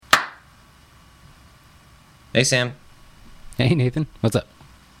Hey, Sam. Hey, Nathan. What's up?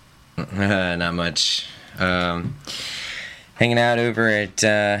 Not much. Hanging out over at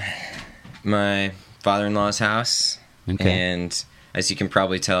my father-in-law's house. Okay. And as you can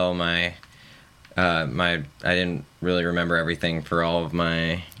probably tell, I didn't really remember everything for all of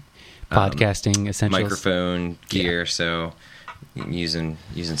my Podcasting essentials. microphone gear, so using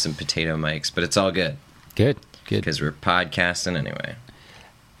some potato mics, but it's all good. Good. Because we're podcasting anyway.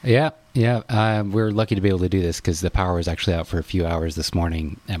 Yeah. We're lucky to be able to do this because the power was actually out for a few hours this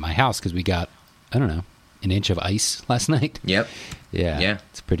morning at my house because we got, I don't know, an inch of ice last night. Yep. Yeah.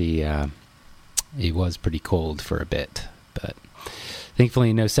 It's pretty, it was pretty cold for a bit, but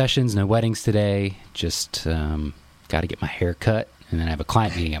thankfully no sessions, no weddings today. Just got to get my hair cut, and then I have a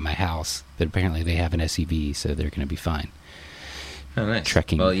client meeting at my house that apparently they have an SUV, so they're going to be fine. Oh, nice.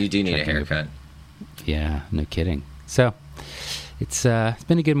 Trekking. Well, you do need a haircut. Yeah, no kidding. So it's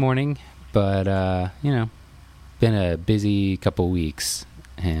been a good morning, but been a busy couple weeks,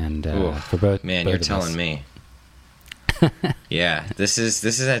 and for both. Man, both you're of telling us. me. Yeah, this is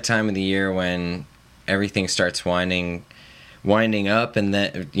that time of the year when everything starts winding up, and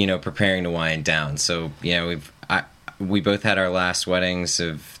then preparing to wind down. So we both had our last weddings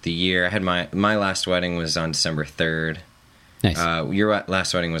of the year. I had my last wedding was on December 3rd. Nice. Your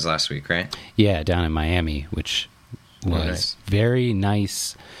last wedding was last week, right? Yeah, down in Miami, which was nice. Very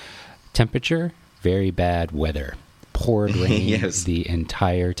nice temperature, very bad weather. Poured rain Yes. the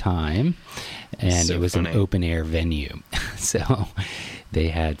entire time, and So it was funny. an open-air venue. So they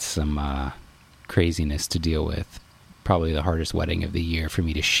had some craziness to deal with. Probably the hardest wedding of the year for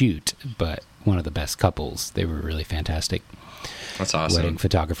me to shoot, but one of the best couples. They were really fantastic. That's awesome. Wedding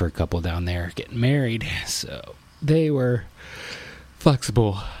photographer couple down there getting married, so they were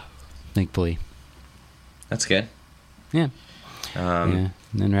flexible, thankfully. That's good. Yeah. Yeah. And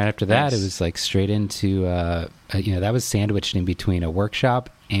then right after that, nice. it was like straight into, that was sandwiched in between a workshop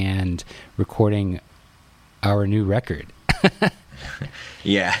and recording our new record.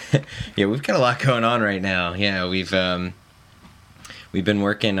 Yeah, we've got a lot going on right now. Yeah, we've been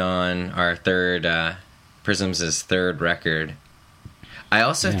working on our Prisms' third record. I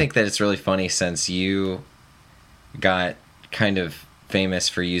also think that it's really funny since you got kind of famous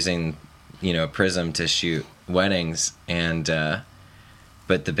for using, Prism to shoot weddings, and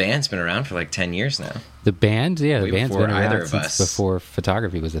but the band's been around for like 10 years now. The band, the Way band's before been either around of since us. before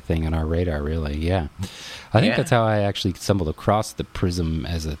photography was a thing on our radar, really, yeah. I think that's how I actually stumbled across the Prism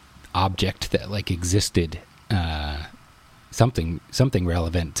as an object that like existed, something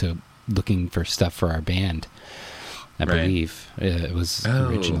relevant to looking for stuff for our band, I believe. It was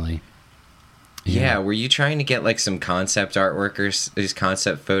originally. Yeah, were you trying to get like some concept artwork or these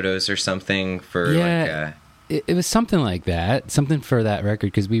concept photos or something for It was something like that, something for that record,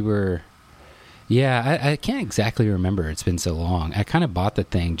 because we were, I can't exactly remember. It's been so long. I kind of bought the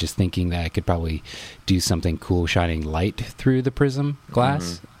thing just thinking that I could probably do something cool shining light through the prism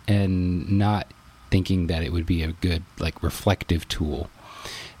glass, and not thinking that it would be a good like reflective tool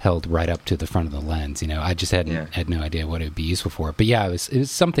held right up to the front of the lens. I just had no idea what it would be useful for. But yeah, it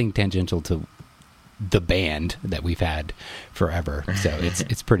was something tangential to the band that we've had forever. So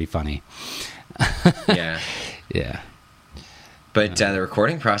it's pretty funny. Yeah. Yeah. But the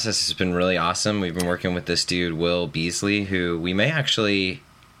recording process has been really awesome. We've been working with this dude, Will Beasley, who we may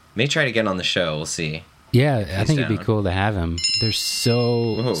try to get on the show. We'll see. Yeah, I think it'd down. be cool to have him. There's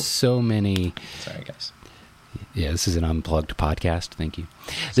so many. Sorry, guys. Yeah, this is an unplugged podcast. Thank you.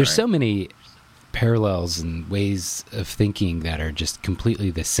 There's so many parallels and ways of thinking that are just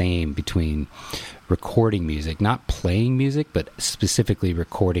completely the same between recording music, not playing music, but specifically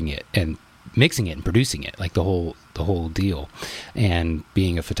recording it and mixing it and producing it, like the whole deal, and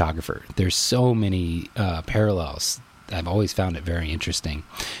being a photographer. There's so many parallels. I've always found it very interesting,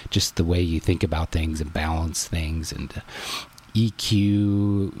 just the way you think about things and balance things, and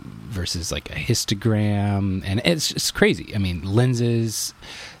EQ versus like a histogram, and it's crazy. I mean, lenses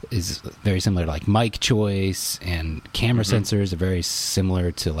is very similar to like mic choice, and camera sensors are very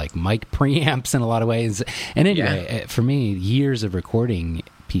similar to like mic preamps in a lot of ways. And anyway, for me, years of recording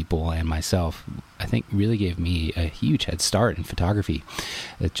people and myself, I think really gave me a huge head start in photography.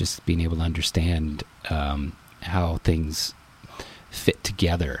 Just being able to understand how things fit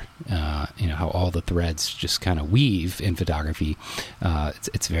together, how all the threads just kind of weave in photography.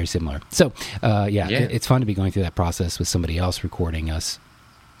 It's very similar. So, it's fun to be going through that process with somebody else recording us.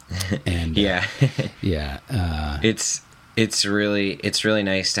 And It's it's really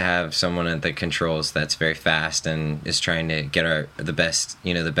nice to have someone at the controls that's very fast and is trying to get the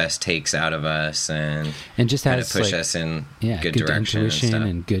best takes out of us and just kind has of push us in good direction intuition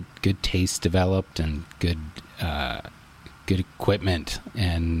and good taste developed and good equipment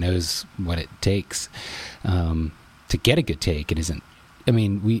and knows what it takes to get a good take. It isn't. I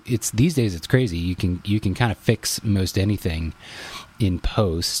mean, it's these days it's crazy. You can kind of fix most anything in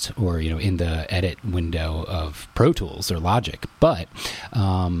post or in the edit window of Pro Tools or Logic, but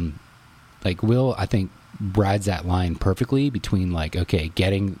like Will, I think, rides that line perfectly between like, okay,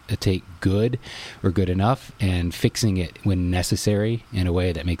 getting a take good or good enough and fixing it when necessary in a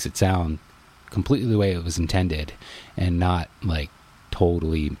way that makes it sound completely the way it was intended and not like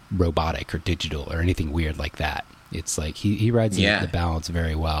totally robotic or digital or anything weird like that. It's like he rides the balance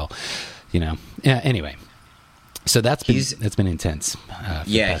very well, anyway. So that's been intense.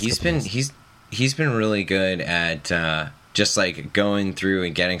 He's been really good at just like going through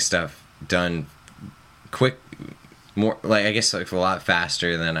and getting stuff done quick, more like I guess like a lot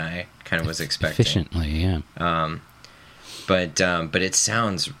faster than I kind of was expecting. Efficiently, yeah. But it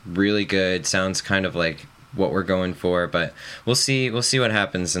sounds really good. Sounds kind of like what we're going for, but we'll see what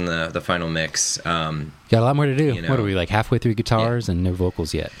happens in the final mix. Got a lot more to do. What are we, like halfway through guitars and no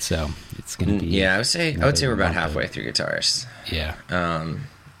vocals yet, so it's gonna be I would say we're about halfway through guitars.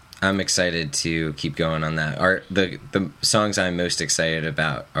 I'm excited to keep going on that. The songs I'm most excited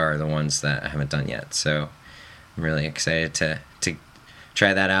about are the ones that I haven't done yet, so I'm really excited to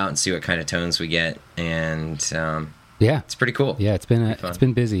try that out and see what kind of tones we get. And it's pretty cool. Yeah, it's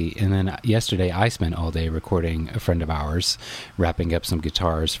been busy. And then yesterday I spent all day recording a friend of ours, wrapping up some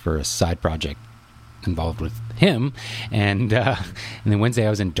guitars for a side project involved with him. And then Wednesday I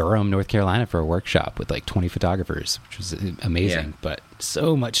was in Durham, North Carolina for a workshop with like 20 photographers, which was amazing. Yeah. But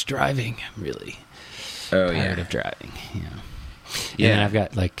so much driving. I'm really tired of driving. And then I've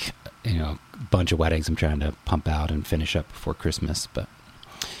got like a bunch of weddings I'm trying to pump out and finish up before Christmas, but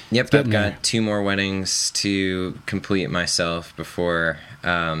yep, I've got 2 more weddings to complete myself before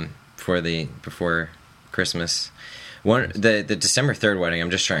Christmas. The December 3rd wedding, I'm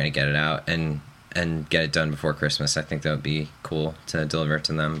just trying to get it out and get it done before Christmas. I think that would be cool to deliver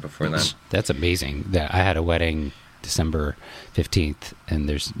to them before then. That's amazing. That I had a wedding December 15th, and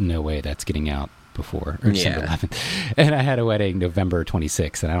there's no way that's getting out before, or December 11th. And I had a wedding November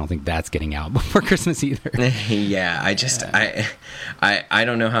 26th, and I don't think that's getting out before Christmas either. I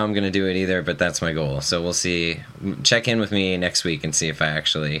don't know how I'm going to do it either, but that's my goal. So we'll see. Check in with me next week and see if I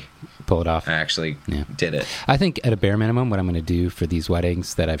actually pull it off. I actually did it. I think at a bare minimum, what I'm going to do for these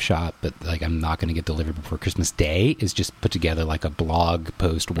weddings that I've shot, but like I'm not going to get delivered before Christmas Day, is just put together like a blog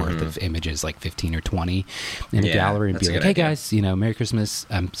post worth of images, like 15 or 20 in a gallery, and be like, hey guys, Merry Christmas.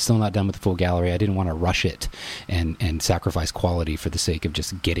 I'm still not done with the full gallery. I didn't want to rush it and sacrifice quality for the sake of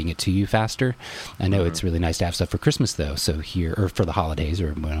just getting it to you faster. I know it's really nice to have stuff for Christmas though, so here, or for the holidays,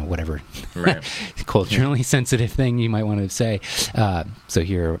 or whatever culturally sensitive thing you might want to say. So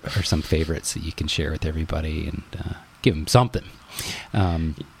here are some favorites that you can share with everybody and give them something.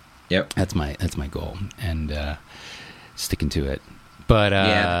 That's my goal, and sticking to it. But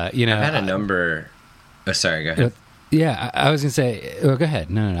I've had a number. Oh, sorry, go ahead. I was gonna say. Oh, go ahead.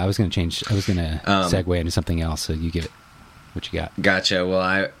 No. I was gonna change. I was gonna segue into something else. So you give it. What you got? Gotcha.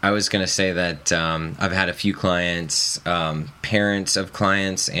 Well, I was gonna say that I've had a few clients, parents of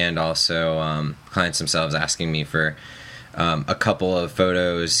clients, and also clients themselves asking me for a couple of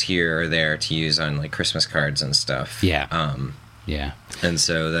photos here or there to use on like Christmas cards and stuff. And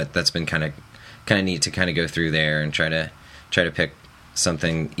so that's been kind of neat to kind of go through there and try to pick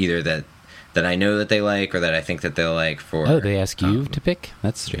something either that I know that they like or that I think that they'll like for. Oh, they ask you to pick?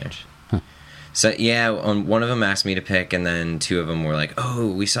 That's strange. Huh. So one of them asked me to pick, and then 2 of them were like,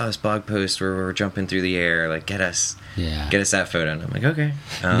 "Oh, we saw this blog post where we're jumping through the air. Like, get us that photo." And I'm like, "Okay."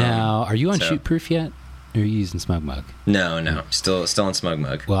 Now, are you on Shootproof yet? Or are you using SmugMug? No. Still on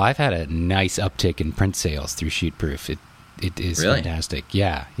SmugMug. Well, I've had a nice uptick in print sales through Shootproof. It is really fantastic.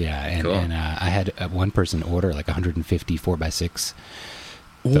 Yeah. And, cool. And I had one person order like 150 4x6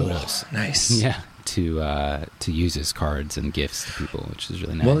 photos. Nice. Yeah, to use as cards and gifts to people, which is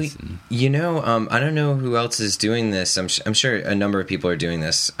really nice. Well, I don't know who else is doing this. I'm sure a number of people are doing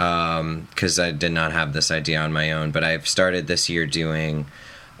this because I did not have this idea on my own. But I've started this year doing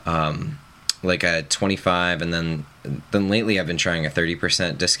like a 25, and then lately I've been trying a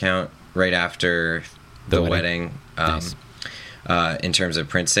 30% discount right after the wedding. Nice. In terms of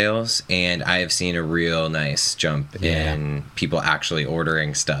print sales, and I have seen a real nice jump in people actually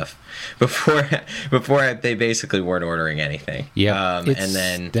ordering stuff before they basically weren't ordering anything. Yeah, and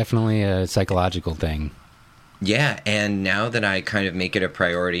then definitely a psychological thing. Yeah, and now that I kind of make it a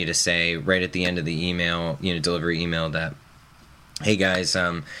priority to say right at the end of the email, delivery email, that, hey guys,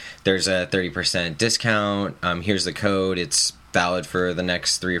 there's a 30% discount. Here's the code. It's valid for the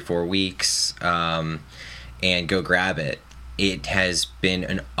next 3 or 4 weeks, and go grab it. It has been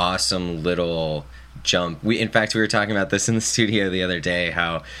an awesome little jump. In fact, we were talking about this in the studio the other day,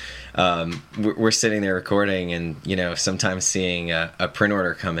 how we're sitting there recording, and sometimes seeing a print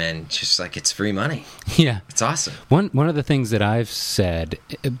order come in, just like, it's free money. Yeah, it's awesome. One of the things that I've said,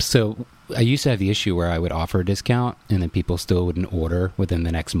 so I used to have the issue where I would offer a discount and then people still wouldn't order within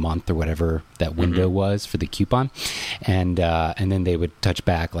the next month or whatever that window was for the coupon, and then they would touch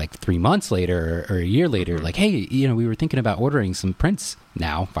back like 3 months later or a year later, like, hey, we were thinking about ordering some prints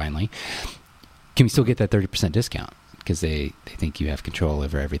now, finally, can we still get that 30% discount? Because they think you have control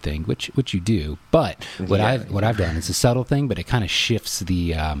over everything, which you do. But what I've done is a subtle thing, but it kind of shifts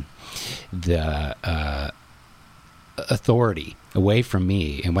the authority away from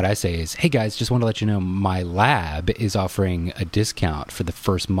me. And what I say is, hey guys, just want to let you know my lab is offering a discount for the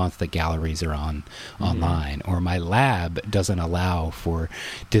first month that galleries are online, or my lab doesn't allow for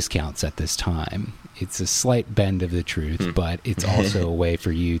discounts at this time. It's a slight bend of the truth, but it's also a way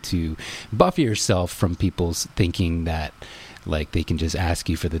for you to buffer yourself from people's thinking that like they can just ask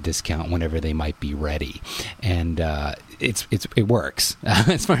you for the discount whenever they might be ready. And it works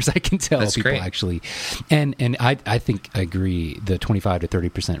as far as I can tell. That's people great. Actually, and I think I agree, the 25 to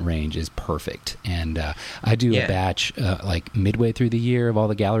 30% range is perfect. And I do a batch like midway through the year of all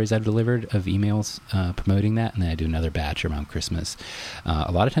the galleries I've delivered of emails promoting that, and then I do another batch around Christmas.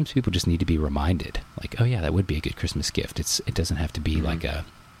 A lot of times people just need to be reminded, like, oh yeah, that would be a good Christmas gift. It doesn't have to be like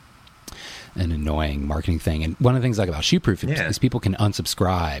an annoying marketing thing. And one of the things I like about Shootproof is people can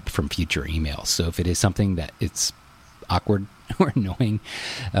unsubscribe from future emails. So if it is something that it's awkward or annoying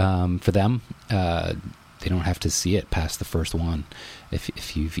for them, they don't have to see it past the first one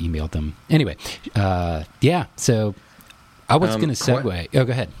if you've emailed them. Anyway, so I was going to segue. Oh,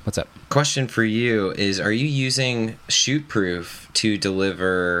 go ahead. What's up? Question for you is, are you using Shootproof to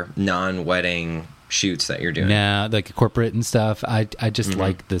deliver non-wedding shoots that you're doing? No, like corporate and stuff. I just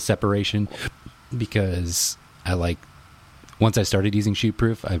like the separation, because I like, once I started using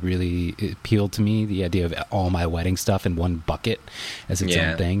Shootproof, it appealed to me, the idea of all my wedding stuff in one bucket as its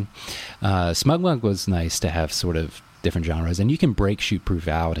own thing. SmugMug was nice to have sort of different genres, and you can break Shootproof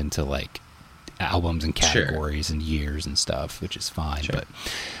out into like albums and categories and years and stuff, which is fine, but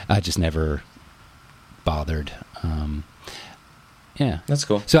I just never bothered. Yeah, that's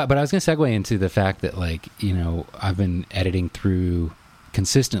cool. So, but I was going to segue into the fact that, like, I've been editing through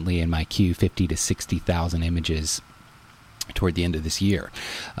consistently in my queue 50 to 60,000 images toward the end of this year,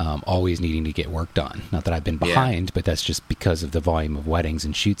 always needing to get work done. Not that I've been behind, but that's just because of the volume of weddings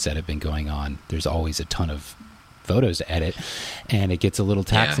and shoots that have been going on. There's always a ton of photos to edit, and it gets a little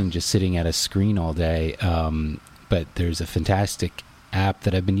taxing just sitting at a screen all day. But there's a fantastic app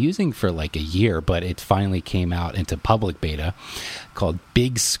that I've been using for like a year, but it finally came out into public beta, called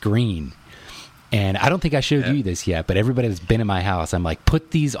Big Screen. And I don't think I showed you this yet, but everybody that's been in my house, I'm like,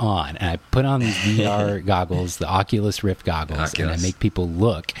 put these on. And I put on these VR goggles, the Oculus Rift goggles, and I make people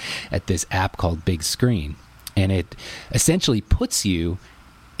look at this app called Big Screen. And it essentially puts you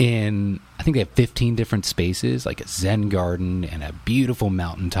in, I think they have 15 different spaces, like a Zen garden and a beautiful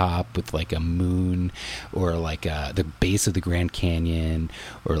mountaintop with like a moon, or like the base of the Grand Canyon,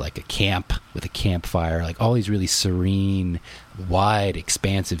 or like a camp with a campfire, like all these really serene, wide,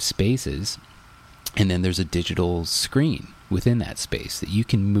 expansive spaces. And then there's a digital screen within that space that you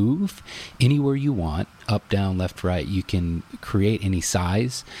can move anywhere you want, up, down, left, right. You can create any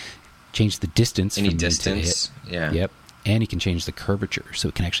size, change the distance. Any distance, Yep. And you can change the curvature, so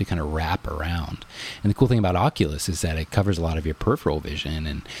it can actually kind of wrap around. And the cool thing about Oculus is that it covers a lot of your peripheral vision,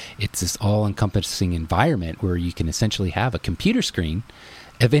 and it's this all-encompassing environment where you can essentially have a computer screen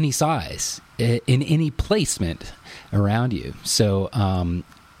of any size in any placement around you. So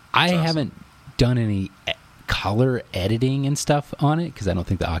I haven't done any color editing and stuff on it, because I don't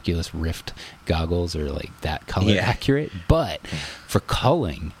think the Oculus Rift goggles are like that color accurate. But for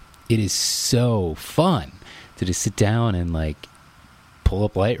culling, it is so fun to just sit down and like pull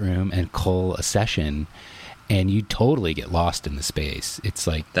up Lightroom and cull a session, and you totally get lost in the space. It's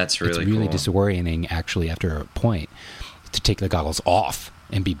like, that's really cool. Disorienting actually after a point to take the goggles off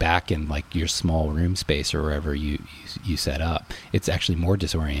and be back in like your small room space or wherever you set up. It's actually more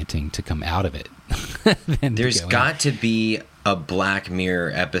disorienting to come out of it. There's got to be a Black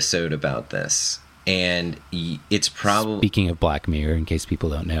Mirror episode about this. And it's probably... Speaking of Black Mirror, in case people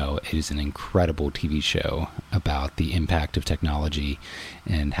don't know, it is an incredible TV show about the impact of technology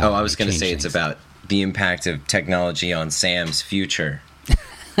and how... I was going to say it's about the impact of technology on Sam's future.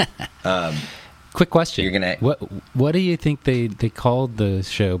 Quick question. You're gonna... What do you think they called the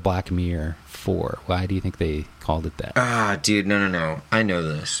show Black Mirror for? Why do you think they called it that? Dude, no. I know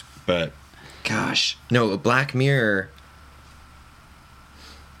this, but gosh. No, Black Mirror...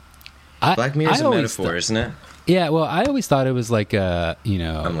 Black Mirror is a metaphor, isn't it? Yeah, well, I always thought it was like I'm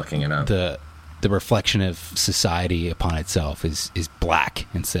looking it up. The reflection of society upon itself is black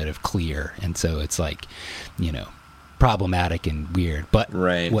instead of clear, and so it's like, problematic and weird. But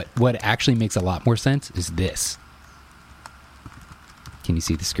right. what actually makes a lot more sense is this. Can you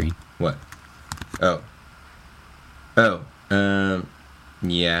see the screen? What? Yeah.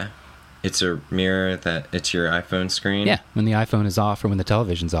 It's a mirror it's your iPhone screen? Yeah, when the iPhone is off or when the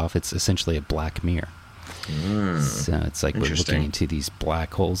television's off, it's essentially a black mirror. So it's like we're looking into these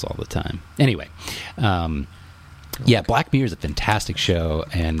black holes all the time. Anyway, yeah, Black Mirror is a fantastic show.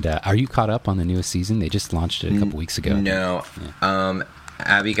 And are you caught up on the newest season? They just launched it a couple weeks ago. No. Yeah.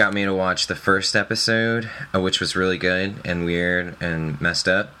 Abby got me to watch the first episode, which was really good and weird and messed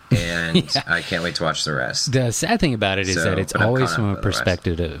up. And yeah. I can't wait to watch the rest. The sad thing about it is that it's always from a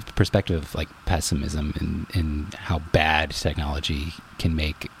perspective of like pessimism and how bad technology can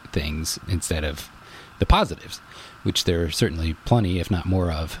make things instead of the positives, which there are certainly plenty, if not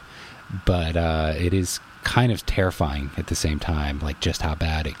more of. But it is kind of terrifying at the same time, like just how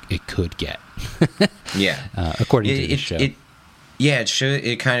bad it could get. Yeah. According to the show.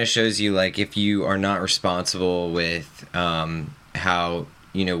 It kind of shows you, like, if you are not responsible with how,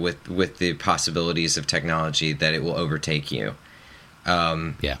 with the possibilities of technology, that it will overtake you.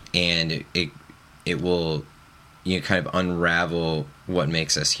 Yeah. And it will, kind of unravel what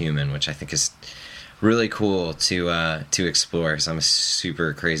makes us human, which I think is really cool to explore. So I'm a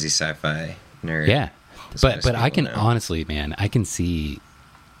super crazy sci-fi nerd. Yeah. But I can honestly, man, I can see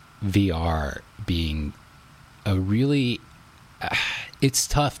VR being a really... it's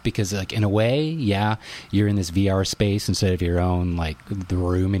tough because, like, in a way, yeah, you're in this VR space instead of your own, like, the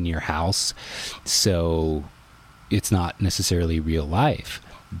room in your house, so it's not necessarily real life.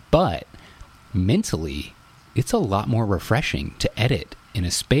 But mentally, it's a lot more refreshing to edit in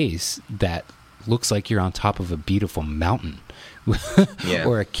a space that looks like you're on top of a beautiful mountain. Yeah.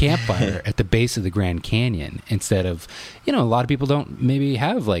 Or a campfire at the base of the Grand Canyon, instead of, a lot of people don't maybe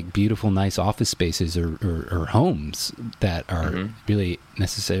have like beautiful, nice office spaces or homes that are really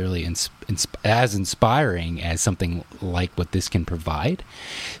necessarily as inspiring as something like what this can provide.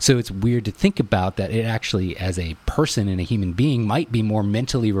 So it's weird to think about that it actually, as a person and a human being, might be more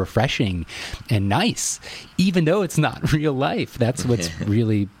mentally refreshing and nice, even though it's not real life. That's what's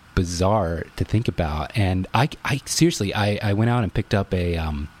really bizarre to think about. And I seriously, I went out and picked up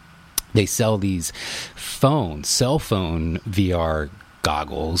they sell these cell phone VR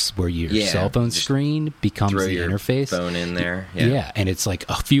goggles where your cell phone screen becomes the interface. Phone in there. Yeah, and it's like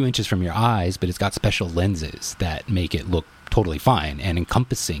a few inches from your eyes, but it's got special lenses that make it look totally fine and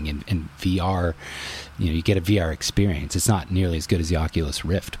encompassing in VR. You get a VR experience. It's not nearly as good as the Oculus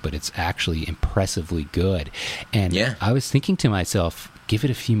Rift, but it's actually impressively good. And I was thinking to myself, give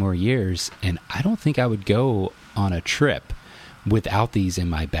it a few more years, and I don't think I would go on a trip without these in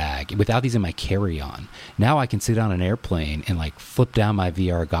my bag, without these in my carry-on. Now I can sit on an airplane and like flip down my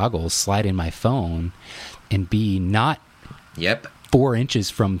VR goggles, slide in my phone, and be not 4 inches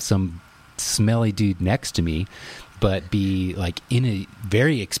from some smelly dude next to me, but be like in a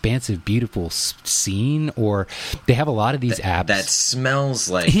very expansive, beautiful scene. Or they have a lot of these apps that smells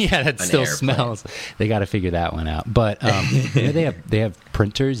like that still airplane. Smells. They got to figure that one out. But they have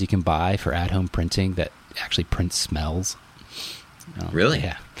printers you can buy for at-home printing that actually print smells. Really?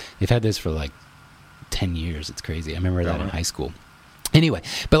 Yeah. They've had this for like 10 years. It's crazy. I remember that in high school. Anyway,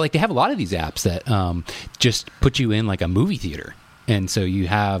 but like they have a lot of these apps that just put you in like a movie theater. And so you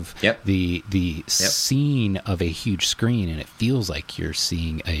have the scene of a huge screen, and it feels like you're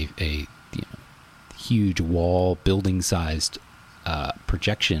seeing a huge wall, building-sized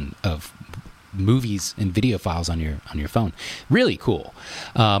projection of movies and video files on your phone. Really cool.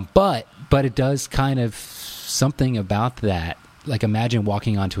 But it does kind of something about that. Like, imagine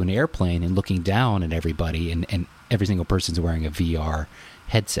walking onto an airplane and looking down at everybody, and every single person's wearing a VR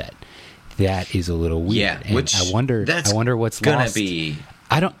headset. That is a little weird. Yeah, and which I wonder what's gonna lost. Be.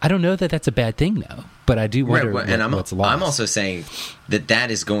 I don't know that that's a bad thing though, but I do wonder what's lost. I'm also saying that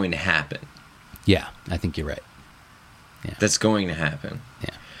is going to happen. Yeah, I think you're right. Yeah, that's going to happen. Yeah,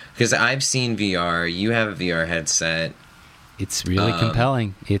 because I've seen VR. You have a VR headset. It's really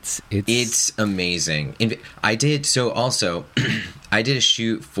compelling. It's amazing. I did a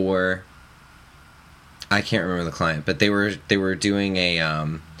shoot for. I can't remember the client, but they were doing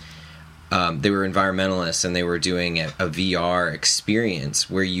they were environmentalists, and they were doing a VR experience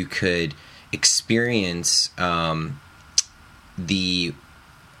where you could experience the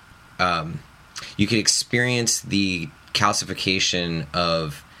calcification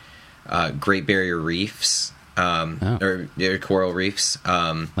of Great Barrier Reefs, or coral reefs,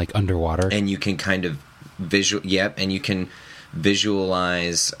 like underwater, and you can kind of and you can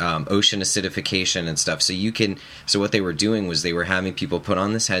visualize ocean acidification and stuff. So what they were doing was they were having people put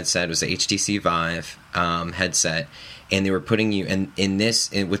on this headset. It was the HTC Vive headset, and they were putting you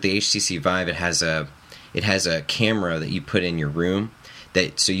with the HTC Vive. It has a camera that you put in your room,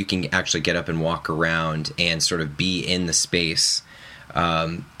 so you can actually get up and walk around and sort of be in the space.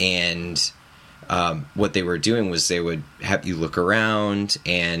 What they were doing was they would have you look around,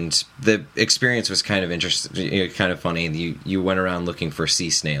 and the experience was kind of interesting, kind of funny. You went around looking for sea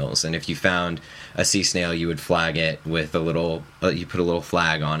snails, and if you found a sea snail, you would flag it with you put a little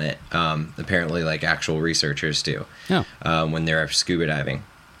flag on it. Apparently, like actual researchers do when they're scuba diving.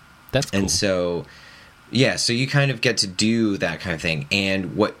 That's cool. And so, so you kind of get to do that kind of thing,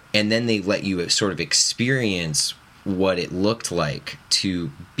 and then they let you sort of experience what it looked like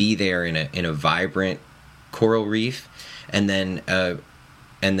to be there in a vibrant coral reef, and then a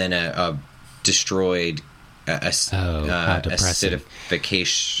destroyed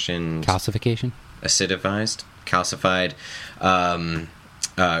calcified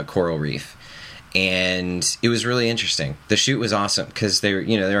coral reef. And it was really interesting. The shoot was awesome because they're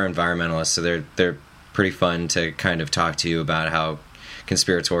environmentalists, so they're pretty fun to kind of talk to you about how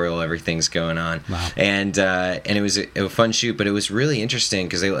conspiratorial everything's going on. Wow. And it was a fun shoot, but it was really interesting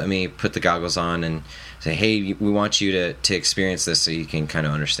because they let me put the goggles on and say, hey, we want you to experience this so you can kind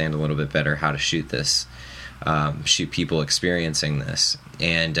of understand a little bit better how to shoot this, shoot people experiencing this.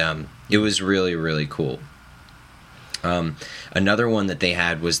 And it was really, really cool. Another one that they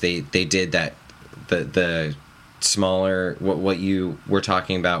had was they did that the smaller what you were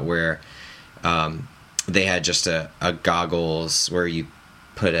talking about, where they had just a goggles where you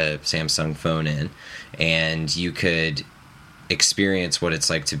put a Samsung phone in, and you could experience what it's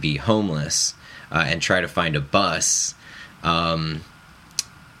like to be homeless and try to find a bus. And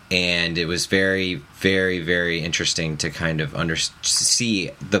it was very, very, very interesting to kind of see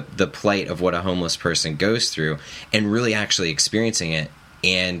the plight of what a homeless person goes through and really actually experiencing it.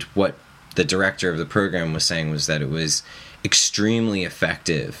 And what the director of the program was saying was that it was extremely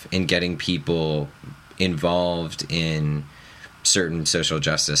effective in getting people involved in certain social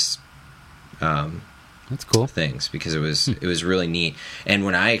justice that's cool things, because it was really neat. And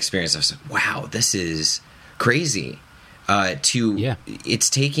when I experienced it, I was like, wow, this is crazy. It's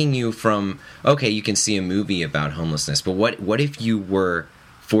taking you from, okay, you can see a movie about homelessness, but what if you were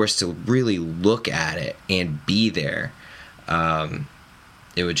forced to really look at it and be there?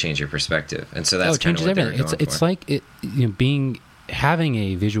 It would change your perspective. And so that's kind of what they were going for. It's like having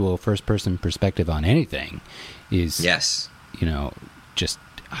a visual first-person perspective on anything is, just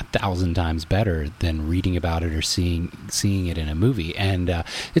 1,000 times better than reading about it or seeing it in a movie. And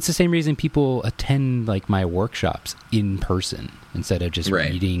it's the same reason people attend like my workshops in person instead of just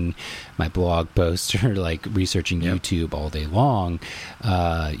reading my blog posts or like researching YouTube all day long.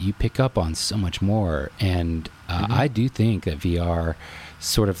 You pick up on so much more. And I do think that VR,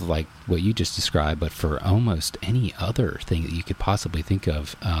 sort of like what you just described, but for almost any other thing that you could possibly think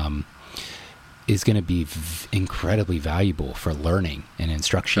of, is going to be incredibly valuable for learning and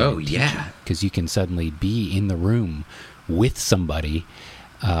instruction. Oh, yeah. Because you can suddenly be in the room with somebody,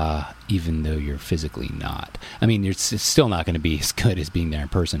 even though you're physically not. I mean, it's still not going to be as good as being there in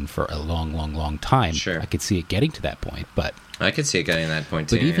person for a long, long, long time. Sure. I could see it getting to that point, but... I could see it getting to that point,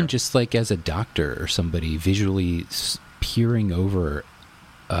 too. But even just like as a doctor or somebody visually peering over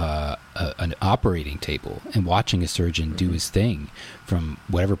an operating table and watching a surgeon do his thing from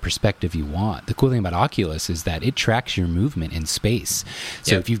whatever perspective you want. The cool thing about Oculus is that it tracks your movement in space.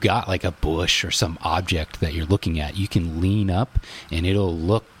 So if you've got like a bush or some object that you're looking at, you can lean up and it'll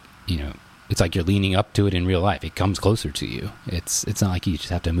look, it's like you're leaning up to it in real life. It comes closer to you. It's not like you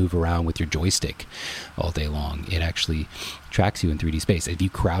just have to move around with your joystick all day long. It actually tracks you in 3D space. If you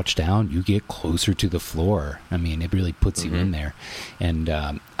crouch down, you get closer to the floor. I mean, it really puts you in there. And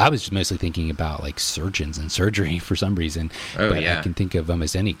I was just mostly thinking about like surgeons and surgery for some reason. I can think of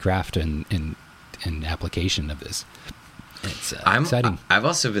almost any craft and application of this. It's exciting. I've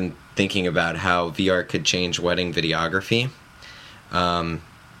also been thinking about how VR could change wedding videography.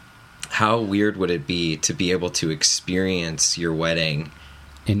 How weird would it be to be able to experience your wedding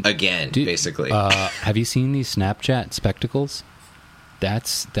again, basically? Have you seen these Snapchat spectacles?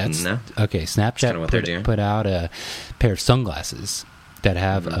 That's no. Okay. Snapchat put out a pair of sunglasses, that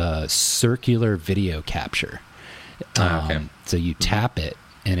have a circular video capture. Okay. So you tap it,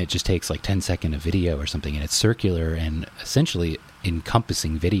 and it just takes like 10-second of video or something, and it's circular and essentially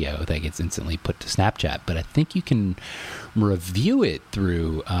encompassing video that gets instantly put to Snapchat. But I think you can review it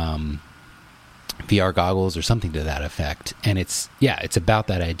through VR goggles or something to that effect. And it's about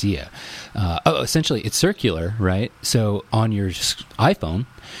that idea. Essentially, it's circular, right? So on your iPhone,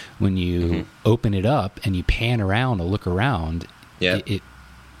 when you open it up and you pan around or look around, it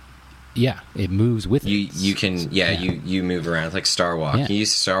moves with you. it. You can, you move around like Star Walk. Yeah. You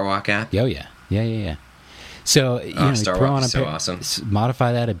use the Star Walk app? Oh, yeah. So, Star throw Walk on is so awesome.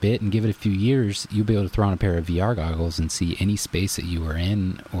 Modify that a bit and give it a few years, you'll be able to throw on a pair of VR goggles and see any space that you were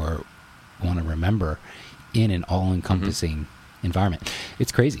in or want to remember in an all-encompassing environment.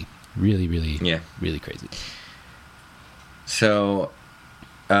 It's crazy. Really, really, really crazy. So,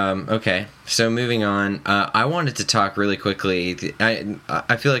 okay. So moving on, I wanted to talk really quickly.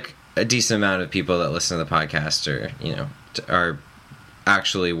 I feel like a decent amount of people that listen to the podcast are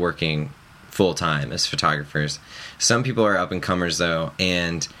actually working full time as photographers. Some people are up and comers though,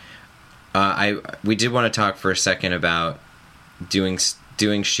 and we did want to talk for a second about doing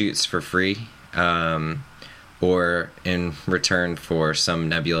shoots for free, or in return for some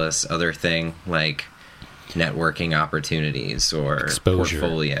nebulous other thing like networking opportunities or exposure.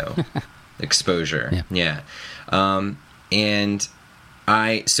 Portfolio exposure. Yeah. And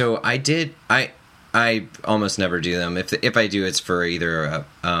I almost never do them. If I do, it's for either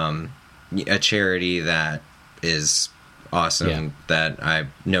a charity that is awesome that I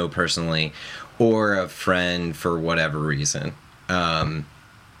know personally, or a friend for whatever reason.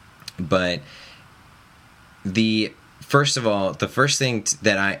 But the first thing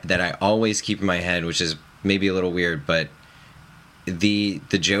that I always keep in my head, which is maybe a little weird, but the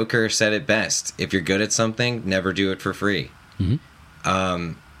Joker said it best: if you're good at something, never do it for free.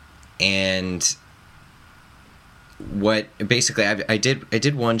 And what basically I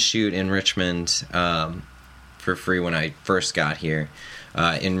did one shoot in Richmond for free when I first got here,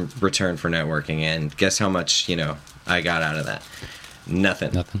 in return for networking, and guess how much I got out of that?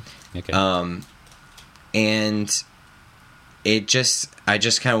 Nothing. Okay. And I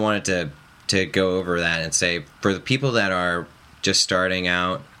just kind of wanted to go over that and say, for the people that are just starting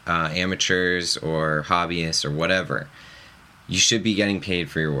out, amateurs or hobbyists or whatever, you should be getting paid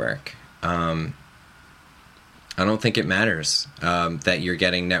for your work. I don't think it matters that you're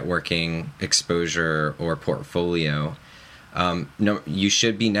getting networking exposure or portfolio. No, you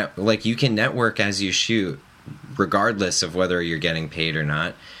should be you can network as you shoot, regardless of whether you're getting paid or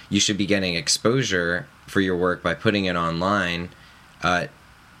not. You should be getting exposure for your work by putting it online,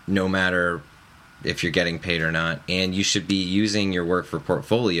 no matter if you're getting paid or not. And you should be using your work for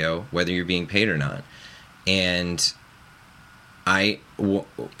portfolio, whether you're being paid or not. And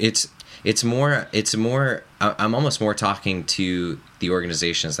it's more. I'm almost more talking to the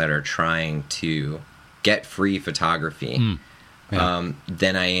organizations that are trying to get free photography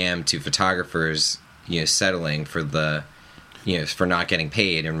than I am to photographers, settling for for not getting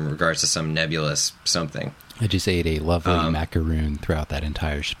paid in regards to some nebulous something. I just ate a lovely macaroon throughout that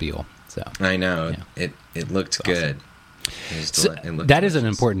entire spiel. So I know it looked good. That is an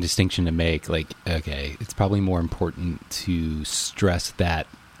important distinction to make. It's probably more important to stress that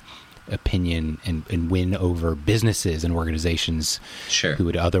opinion and win over businesses and organizations who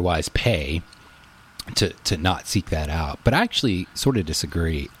would otherwise pay to not seek that out. But I actually sort of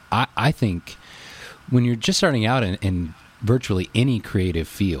disagree. I think when you're just starting out in virtually any creative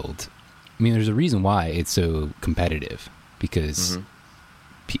field, I mean, there's a reason why it's so competitive, because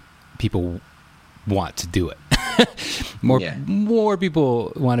people want to do it. More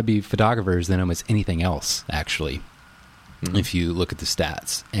people want to be photographers than almost anything else, actually. If you look at the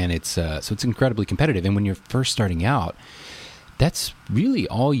stats, and it's incredibly competitive. And when you're first starting out, that's really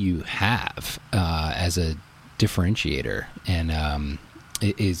all you have as a differentiator, and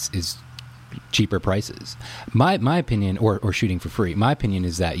is cheaper prices. My opinion, or shooting for free. My opinion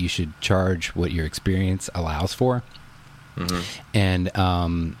is that you should charge what your experience allows for, and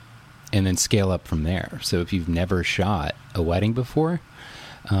then scale up from there. So if you've never shot a wedding before,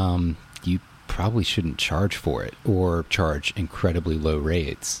 you probably shouldn't charge for it, or charge incredibly low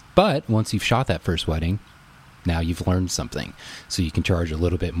rates. But once you've shot that first wedding, now you've learned something, so you can charge a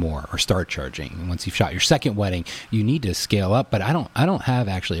little bit more, or start charging. And once you've shot your second wedding, you need to scale up. But I don't have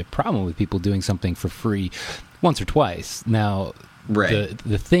actually a problem with people doing something for free once or twice. Now,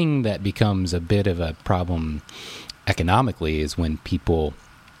 the thing that becomes a bit of a problem economically is when people,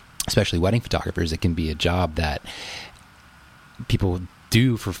 especially wedding photographers, it can be a job that people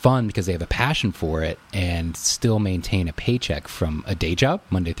do for fun because they have a passion for it and still maintain a paycheck from a day job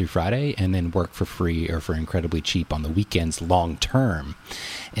Monday through Friday and then work for free or for incredibly cheap on the weekends long term.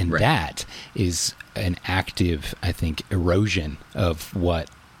 And that is an active, I think, erosion of what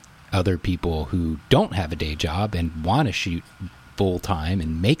other people who don't have a day job and want to shoot full time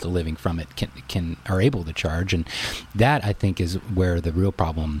and make a living from it are able to charge. And that, I think, is where the real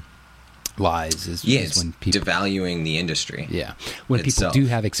problem lies, is when people devaluing the industry. Yeah. When itself. People do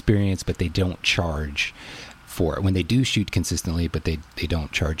have experience, but they don't charge for it. When they do shoot consistently, but they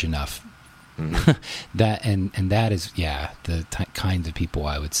don't charge enough. Mm-hmm. That that is, the kinds of people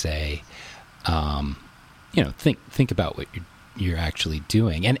I would say, think about what you're actually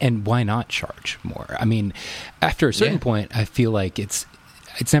doing, and why not charge more? I mean, after a certain point, I feel like it's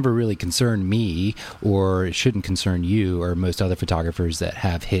never really concerned me, or it shouldn't concern you or most other photographers that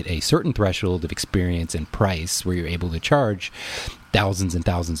have hit a certain threshold of experience and price where you're able to charge thousands and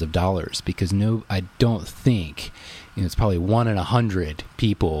thousands of dollars, because I don't think, it's probably 1 in 100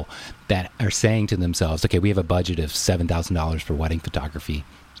 people that are saying to themselves, okay, we have a budget of $7,000 for wedding photography.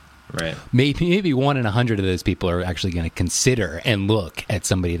 Right. Maybe 1 in 100 of those people are actually going to consider and look at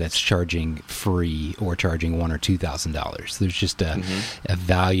somebody that's charging free or charging $1,000 or $2,000. There's just a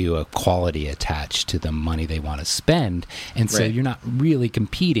value, a quality attached to the money they want to spend, and so you're not really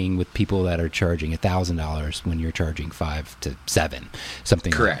competing with people that are charging $1,000 when you're charging $5,000 to $7,000,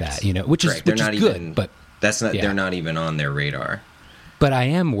 something like that. Which is good, but that's not. They're not even on their radar. But I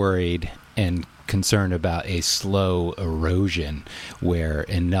am worried and concerned about a slow erosion where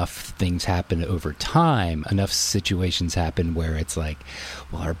enough things happen over time, enough situations happen where it's like,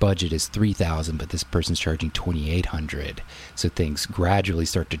 well, our budget is $3,000, but this person's charging $2,800, so things gradually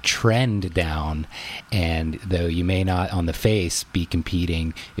start to trend down. And though you may not on the face be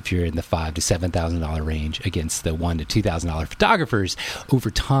competing if you're in the $5,000 to $7,000 range against the $1,000 to $2,000 photographers, over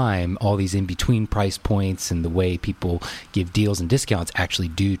time all these in between price points and the way people give deals and discounts actually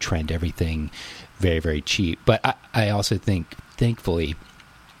do trend everything very, very cheap. But I also think, thankfully,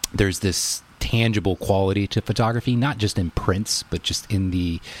 there's this tangible quality to photography, not just in prints, but just in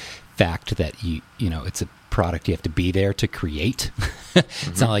the fact that it's a product you have to be there to create.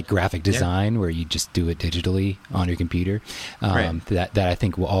 It's not like graphic design where you just do it digitally on your computer. That I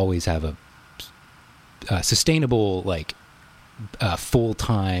think will always have a sustainable,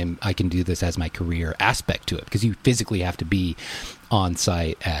 full-time, I can do this as my career aspect to it, because you physically have to be on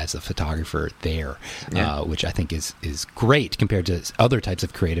site as a photographer there, which I think is great compared to other types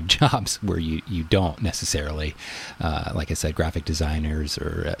of creative jobs where you don't necessarily, like I said, graphic designers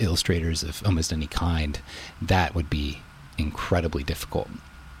or illustrators of almost any kind. That would be incredibly difficult.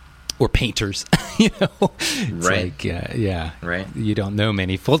 Or painters, Right. You don't know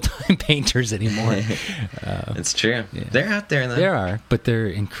many full-time painters anymore. It's true. Yeah. They're out there, though. There are, but they're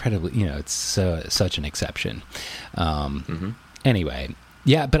incredibly, it's such an exception. Anyway,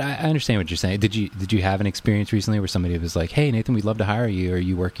 but I understand what you're saying. Did you have an experience recently where somebody was like, "Hey, Nathan, we'd love to hire you. Are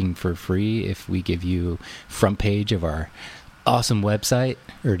you working for free if we give you front page of our awesome website?"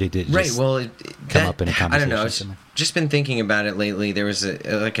 Or did it just come up in a conversation? I don't know. I've just been thinking about it lately. There was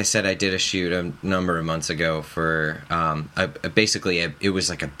like I said, I did a shoot a number of months ago for it was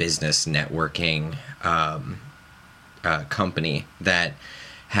like a business networking company that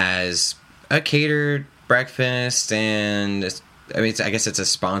has a catered breakfast, and I guess it's a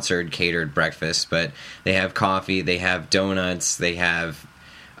sponsored catered breakfast, but they have coffee, they have donuts, they have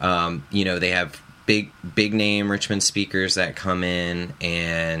they have big name Richmond speakers that come in,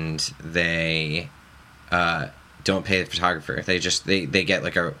 and they don't pay the photographer. They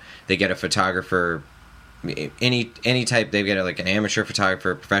get a photographer, any type. They get an amateur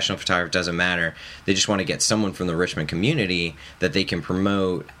photographer, professional photographer, doesn't matter. They just want to get someone from the Richmond community that they can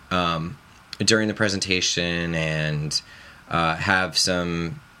promote during the presentation, and have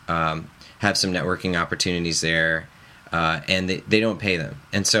some networking opportunities there, and they don't pay them.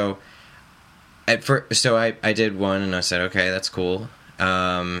 And so I did one, and I said, okay, that's cool.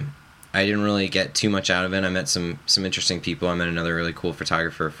 I didn't really get too much out of it. I met some interesting people. I met another really cool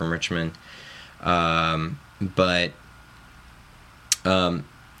photographer from Richmond. But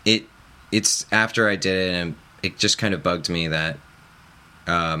it's after I did it, and it just kind of bugged me that,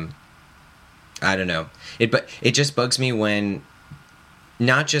 I don't know. It just bugs me when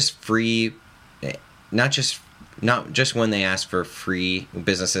not just when they ask for free,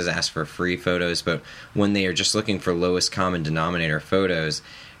 businesses ask for free photos, but when they are just looking for lowest common denominator photos.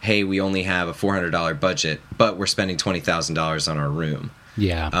 Hey, we only have a $400 budget, but we're spending $20,000 on our room.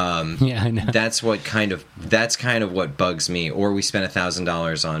 Yeah. I know. That's kind of what bugs me. Or we spent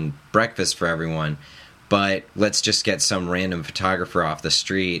 $1,000 on breakfast for everyone, but let's just get some random photographer off the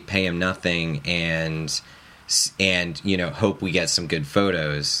street, pay him nothing, and hope we get some good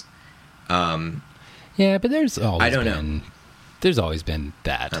photos. Yeah, but there's always I don't know. There's always been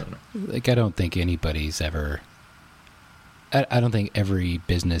that. I don't know. Like, I don't think anybody's ever. I don't think every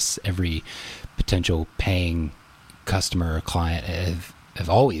business, every potential paying customer or client have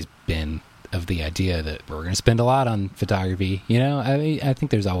always been of the idea that we're going to spend a lot on photography. I mean, I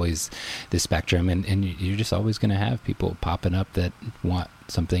think there's always this spectrum, and you're just always going to have people popping up that want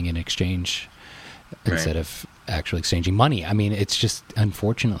something in exchange instead of actually exchanging money. I mean, it's just,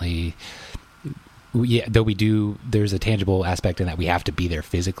 unfortunately, yeah, though there's a tangible aspect in that we have to be there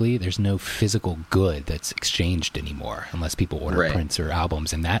physically. There's no physical good that's exchanged anymore unless people order prints or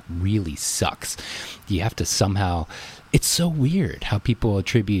albums, and that really sucks. You have to somehow. It's so weird how people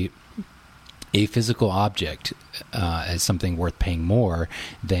attribute a physical object as something worth paying more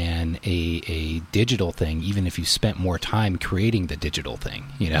than a digital thing, even if you spent more time creating the digital thing,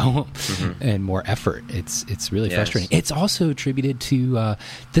 and more effort. It's really frustrating. It's also attributed to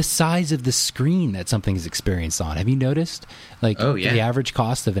the size of the screen that something is experienced on. Have you noticed? Like, the average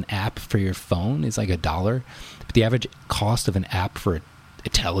cost of an app for your phone is like $1, but the average cost of an app for a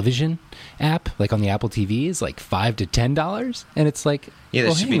television app, like on the Apple TV, is like $5 to $10, and it's like,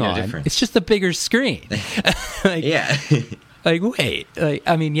 there should be no difference. It's just a bigger screen. Like, like, wait,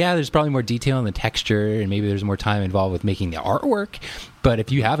 I mean, there's probably more detail in the texture, and maybe there's more time involved with making the artwork. But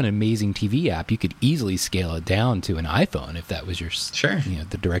if you have an amazing TV app, you could easily scale it down to an iPhone if that was your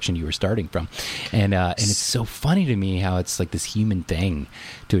the direction you were starting from. And it's so funny to me how it's like this human thing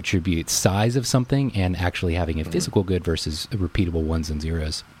to attribute size of something and actually having a physical good versus repeatable ones and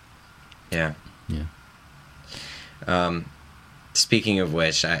zeros. Yeah. Speaking of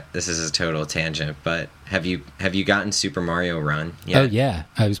which, this is a total tangent, but have you gotten Super Mario Run yet? Oh yeah,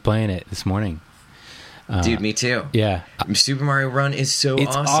 I was playing it this morning. Dude, me too. Yeah, Super Mario Run is so awesome.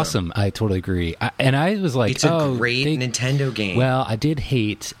 It's awesome. I totally agree. And I was like, it's a great Nintendo game. Well, I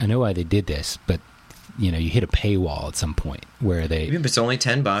know why they did this, but you hit a paywall at some point where they. It's only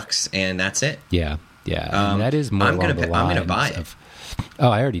 $10, and that's it. Yeah. That is more along the lines. I'm gonna buy it. Oh,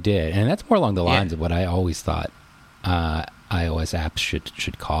 I already did, and that's more along the lines of what I always thought iOS apps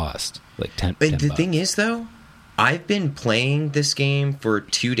should cost, like $10. But the thing is, though, I've been playing this game for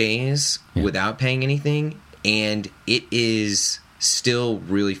 2 days without paying anything, and it is still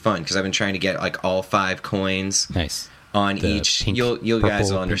really fun because I've been trying to get like all 5 coins. Nice. On each, you guys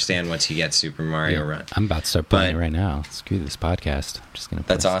will understand once you get Super Mario Run. I'm about to start playing it right now. Screw this podcast. I'm just gonna.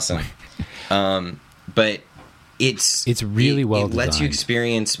 That's awesome. But it's really well designed. It lets you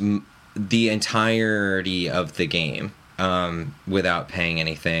experience the entirety of the game without paying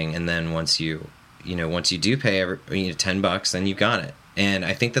anything, and then once you do pay $10, then you got it. And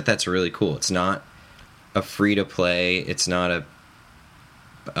I think that's really cool. It's not a free to play. It's not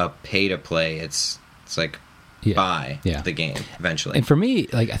a pay to play. It's like buy the game eventually. And for me,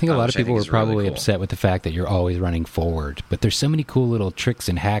 like, I think a lot of people were probably really upset with the fact that you're always running forward, but there's so many cool little tricks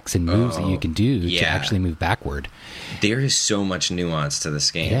and hacks and moves that you can do to actually move backward. There is so much nuance to this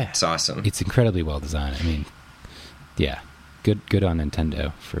game. Yeah. It's awesome. It's incredibly well designed. I mean, good on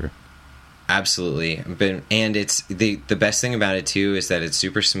Nintendo for. Absolutely. And it's the best thing about it too is that it's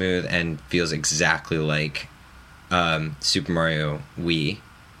super smooth and feels exactly like Super Mario Wii,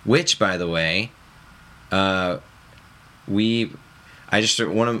 which, by the way, one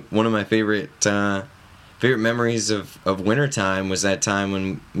of my favorite memories of wintertime was that time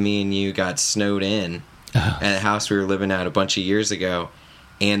when me and you got snowed in at a house we were living at a bunch of years ago,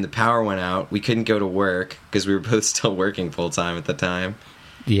 and the power went out. We couldn't go to work because we were both still working full time at the time.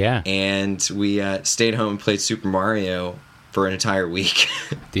 Yeah. And we stayed home and played Super Mario for an entire week.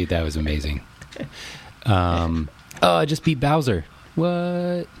 Dude, that was amazing. I just beat Bowser.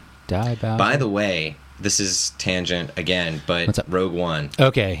 What? Die, Bowser. By the way, this is tangent again, but what's up? Rogue One.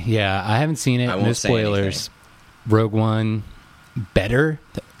 Okay, yeah, I haven't seen it. No spoilers. Rogue One, better.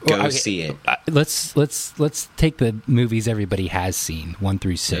 Go see it. Let's take the movies everybody has seen, 1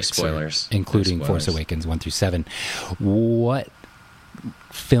 through 6, no spoilers, including no spoilers. Force Awakens 1 through 7. What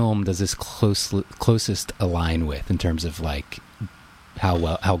film does this closest align with in terms of like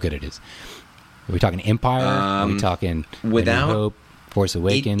how good it is? Are we talking Empire? Are we talking without New Hope, Force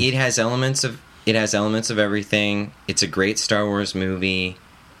Awakens? It has elements of everything. It's a great Star Wars movie.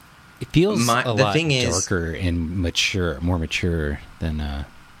 It feels a lot darker and more mature than The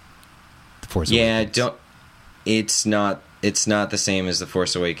Force Awakens. Yeah, it's not the same as The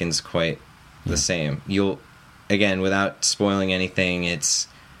Force Awakens. Quite the same. You'll, again, without spoiling anything, it's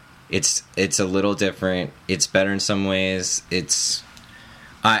a little different. It's better in some ways.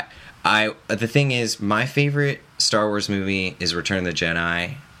 The thing is, my favorite Star Wars movie is Return of the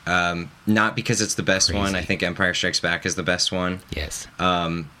Jedi. Not because it's the best one. I think Empire Strikes Back is the best one. Yes.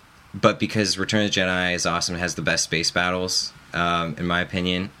 But because Return of the Jedi is awesome, it has the best space battles, in my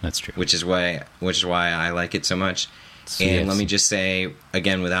opinion. That's true. Which is why I like it so much. And let me just say,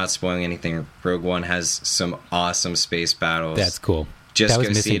 again, without spoiling anything, Rogue One has some awesome space battles. That's cool. Just that was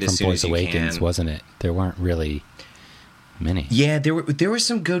go see missing it as from soon Force as you Awakens, can. wasn't it? There weren't really many. Yeah, there were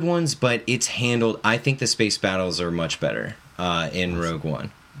some good ones, but it's handled. I think the space battles are much better in Rogue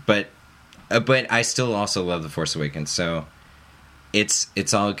One, but I still also love the Force Awakens. So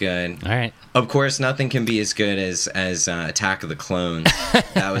it's all good. All right. Of course, nothing can be as good as Attack of the Clones.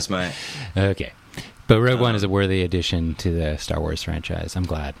 That was my okay. But Rogue One is a worthy addition to the Star Wars franchise. I'm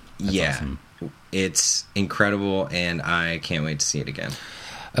glad. That's awesome. It's incredible, and I can't wait to see it again.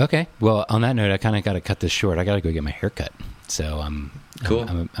 Okay. Well, on that note, I kind of got to cut this short. I got to go get my hair cut. So cool.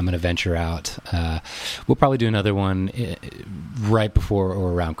 I'm going to venture out. We'll probably do another one right before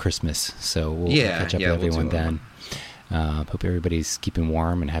or around Christmas. So we'll catch up with everyone then. Hope everybody's keeping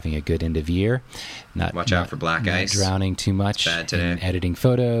warm and having a good end of year. Watch out for black ice. Not drowning too much in editing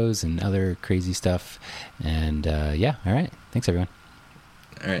photos and other crazy stuff. And all right. Thanks, everyone.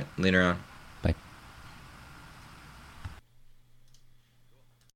 All right. Later on.